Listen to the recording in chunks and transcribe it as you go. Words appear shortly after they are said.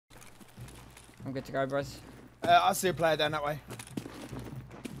I'm good to go, bros. I see a player down that way.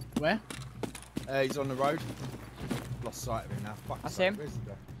 Where? He's on the road. Lost sight of him now. Fuck. I see him. Where's he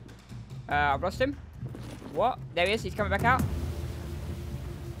go? I've lost him. What? There he is. He's coming back out.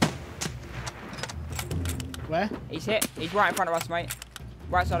 Where? He's hit. He's right in front of us, mate.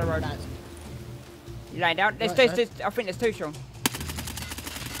 Right side of the road. Nice. He's laying down. There's Right two. I think there's two, Sean.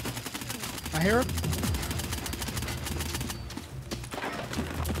 I hear him.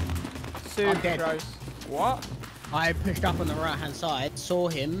 Super dead. close. What? I pushed up on the right hand side, saw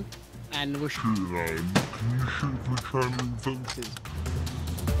him, and was Can you shoot for Chainlink fences?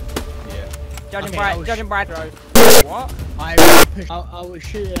 Yeah. Judging Okay, by judging by road. What? I was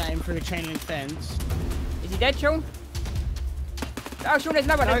shooting at him through the chain link fence. Is he dead, Sean? Oh, Sean, there's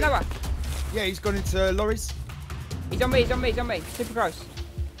another. There's No. another. Yeah, he's gone into lorries. He's on me. He's on me. He's on me. Super close.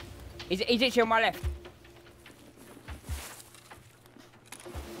 He's literally on my left.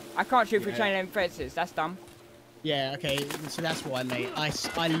 I can't shoot through chain link fences. That's dumb. Yeah, okay, so that's why, mate.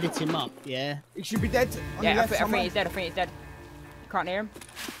 I lit him up, yeah? He should be dead. On Yeah, your I left think somewhere. he's dead. I think he's dead. Can't hear him.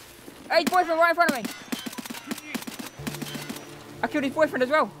 Hey, his boyfriend right in front of me. I killed his boyfriend as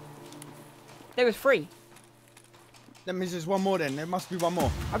well. There was three. That means there's one more then. There must be one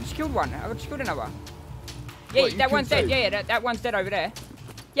more. I've just killed one. I've just killed another. Yeah, What, you that one's killed dead. two? Yeah, that one's dead over there.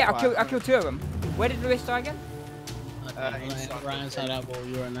 Yeah, Right, I killed two of them. Where did Lewis die again? Right inside that wall,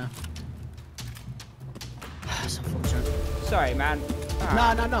 you're in there. That's unfortunate. Sorry, man.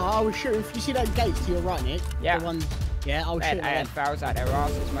 No, I was shooting. You see that gate to your right, Nick? Yeah. The one, yeah, I was They shooting. had fouls out their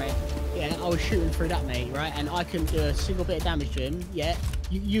asses, mate. Yeah, I was shooting through that, mate, right? And I couldn't do a single bit of damage to him. Yeah,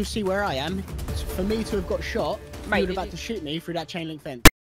 you see where I am. For me to have got shot, Mate, you were did about you- to shoot me through that chain link fence.